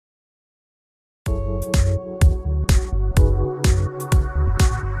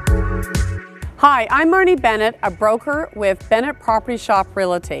Hi, I'm Marnie Bennett, a broker with Bennett Property Shop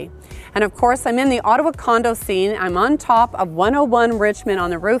Realty. And of course, I'm in the Ottawa condo scene. I'm on top of 101 Richmond on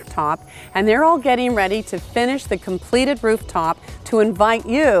the rooftop, and they're all getting ready to finish the completed rooftop to invite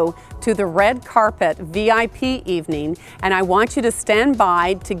you to the red carpet VIP evening. And I want you to stand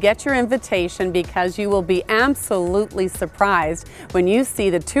by to get your invitation because you will be absolutely surprised when you see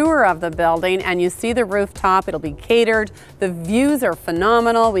the tour of the building and you see the rooftop. It'll be catered. The views are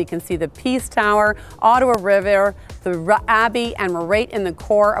phenomenal. We can see the Peace Tower, Ottawa River, the Abbey, and we're right in the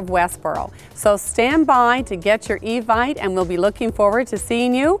core of Westboro. So stand by to get your Evite, and we'll be looking forward to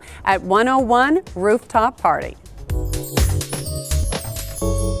seeing you at 101 Rooftop Party.